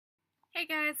Hey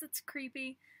guys, it's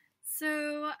Creepy.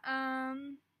 So,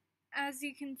 as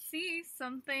you can see,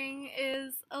 something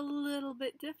is a little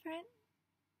bit different.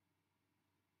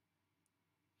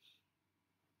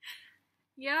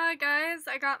 Yeah, guys,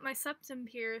 I got my septum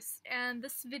pierced, and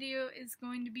this video is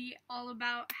going to be all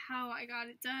about how I got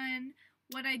it done,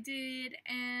 what I did,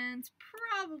 and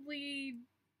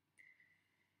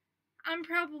I'm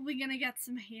probably gonna get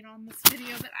some hate on this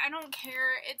video, but I don't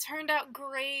care. It turned out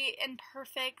great and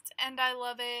perfect, and I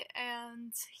love it,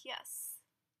 and yes.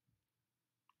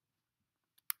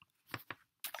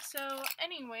 So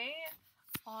anyway,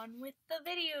 on with the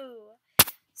video.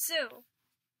 So,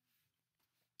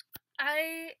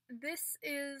 this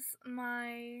is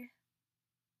my,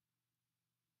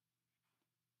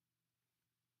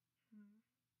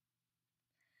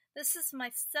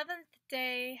 seventh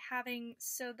day having,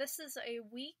 so this is a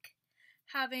week,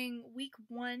 having week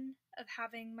 1 of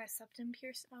having my septum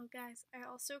pierced. Oh guys, I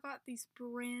also got these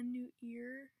brand new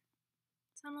ear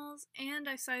tunnels, and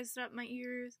I sized up my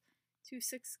ears to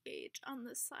 6 gauge on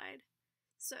this side.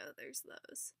 So there's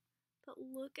those. But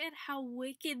look at how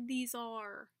wicked these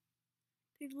are.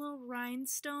 They have little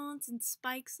rhinestones and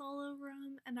spikes all over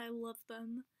them, and I love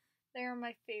them. They are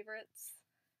my favorites.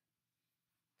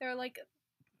 They're like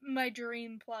my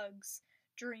dream plugs.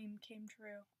 Dream came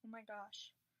true. Oh my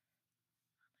gosh.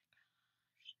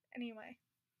 Anyway.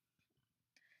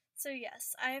 So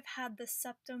yes, I have had this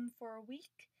septum for a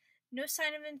week. No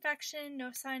sign of infection,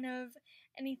 no sign of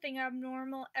anything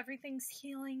abnormal. Everything's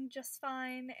healing just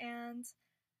fine, and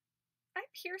I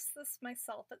pierced this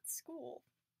myself at school.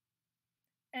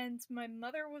 And my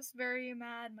mother was very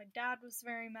mad, my dad was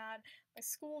very mad, my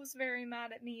school was very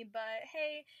mad at me, but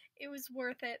hey, it was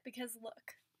worth it because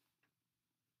look.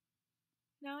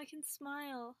 Now I can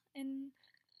smile, and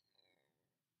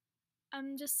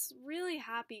I'm just really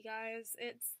happy, guys.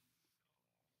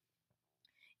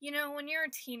 You know, when you're a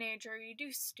teenager, you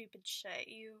do stupid shit.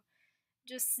 You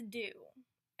just do.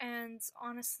 And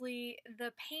honestly,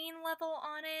 the pain level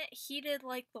on it, he did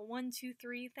like the 1, 2,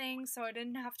 3 thing, so I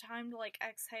didn't have time to like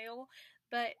exhale,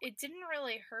 but it didn't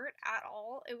really hurt at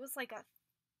all. It was like I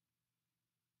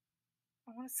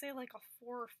want to say like a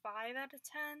 4 or 5 out of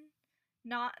 10.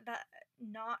 Not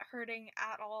hurting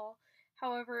at all.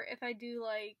 However, if I do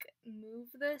like move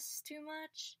this too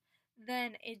much,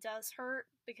 then it does hurt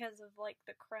because of like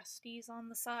the crusties on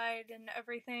the side and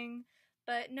everything.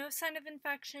 But no sign of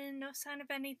infection, no sign of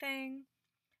anything.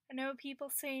 I know people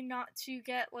say not to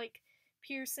get like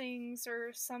piercings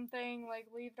or something, like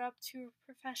leave it up to a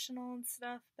professional and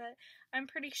stuff, but I'm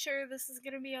pretty sure this is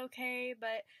gonna be okay.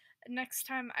 But next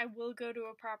time I will go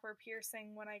to a proper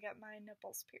piercing when I get my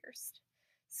nipples pierced.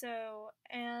 So,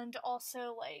 and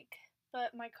also like,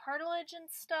 but my cartilage and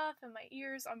stuff and my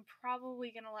ears, I'm probably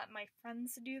gonna let my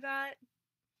friends do that.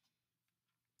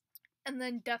 And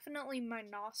then definitely my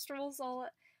nostrils, I'll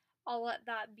let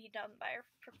that be done by a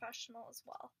professional as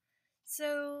well.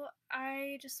 So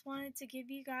I just wanted to give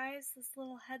you guys this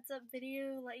little heads up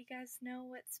video, let you guys know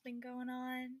what's been going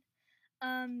on.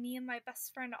 Me and my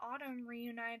best friend Autumn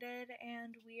reunited,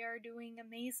 and we are doing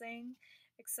amazing,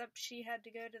 except she had to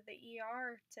go to the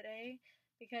ER today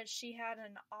because she had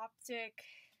an optic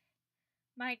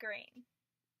migraine.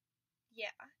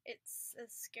 Yeah, it's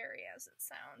as scary as it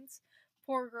sounds.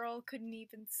 Poor girl couldn't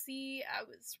even see. I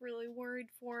was really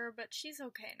worried for her, but she's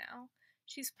okay now.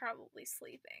 She's probably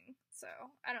sleeping, so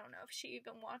I don't know if she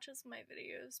even watches my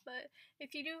videos, but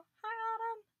if you do, hi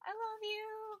Autumn! I love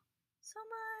you so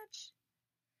much!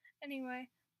 Anyway.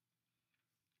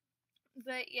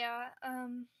 But yeah,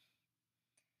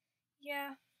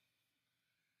 yeah.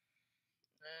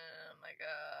 Oh my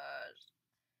gosh.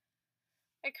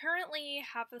 I currently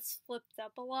have this flipped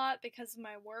up a lot because of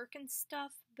my work and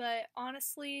stuff, but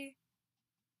honestly,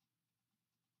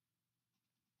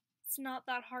 it's not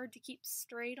that hard to keep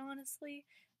straight, honestly.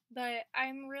 But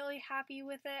I'm really happy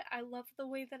with it. I love the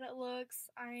way that it looks.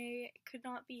 I could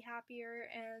not be happier,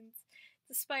 and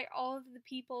despite all of the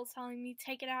people telling me,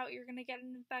 take it out, you're gonna get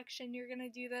an infection, you're gonna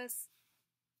do this,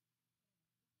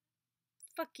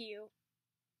 fuck you.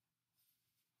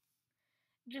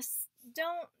 Just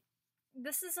don't.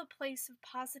 This is a place of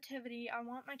positivity. I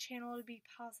want my channel to be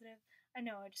positive. I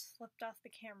know, I just flipped off the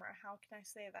camera. How can I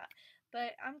say that?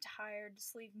 But I'm tired.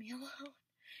 Just leave me alone.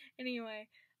 Anyway,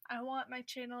 I want my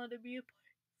channel to be a place.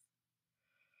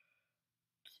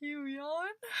 Cue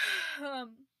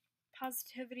yawn.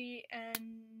 Positivity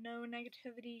and no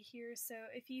negativity here. So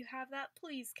if you have that,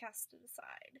 please cast it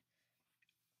aside.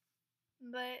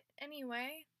 But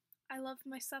anyway, I love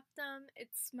my septum.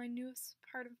 It's my newest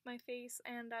part of my face,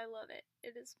 and I love it.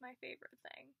 It is my favorite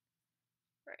thing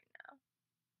right now.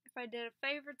 I if I did a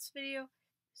favorites video,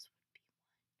 this would be one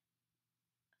of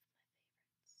my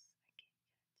favorites. I can't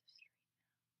get it to straight now.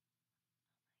 Oh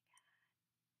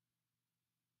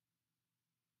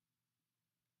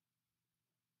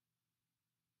my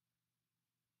god.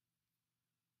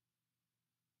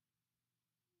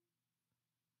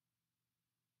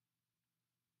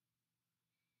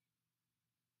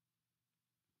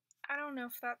 I don't know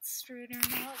if that's straight or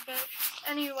not, but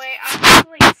anyway, I have to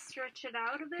like stretch it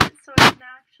out a bit so I can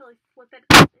actually flip it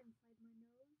up inside my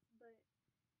nose. But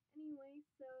anyway,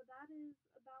 so that is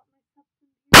about my septum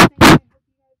piercing. I hope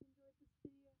you guys enjoyed this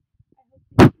video. I hope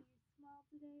that you smile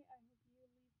today. I hope you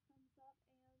leave thumbs up,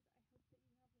 and I hope that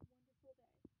you have a wonderful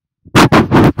day.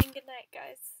 Bye, and good night,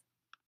 guys.